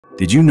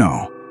Did you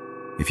know,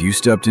 if you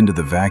stepped into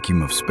the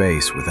vacuum of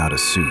space without a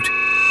suit,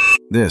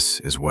 this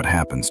is what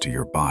happens to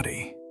your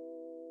body.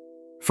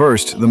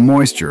 First, the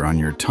moisture on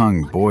your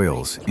tongue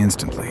boils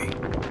instantly.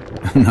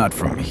 Not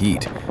from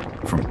heat,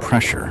 from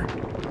pressure.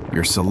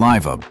 Your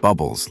saliva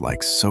bubbles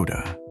like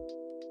soda.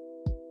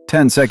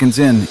 10 seconds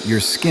in,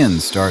 your skin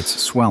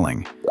starts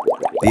swelling.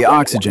 The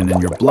oxygen in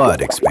your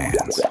blood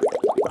expands.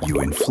 You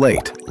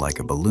inflate like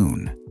a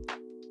balloon.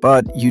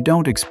 But you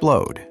don't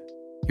explode.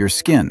 Your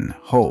skin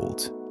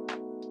holds.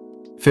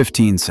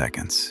 15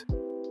 seconds.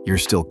 You're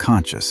still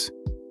conscious.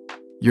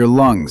 Your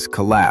lungs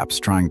collapse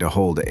trying to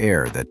hold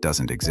air that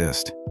doesn't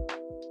exist.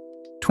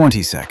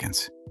 20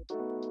 seconds.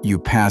 You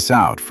pass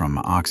out from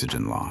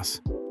oxygen loss.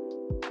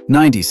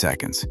 90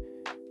 seconds.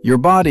 Your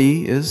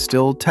body is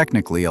still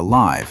technically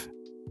alive,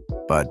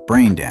 but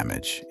brain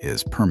damage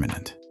is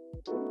permanent.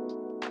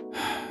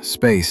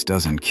 Space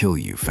doesn't kill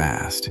you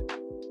fast.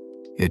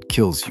 It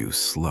kills you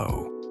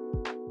slow.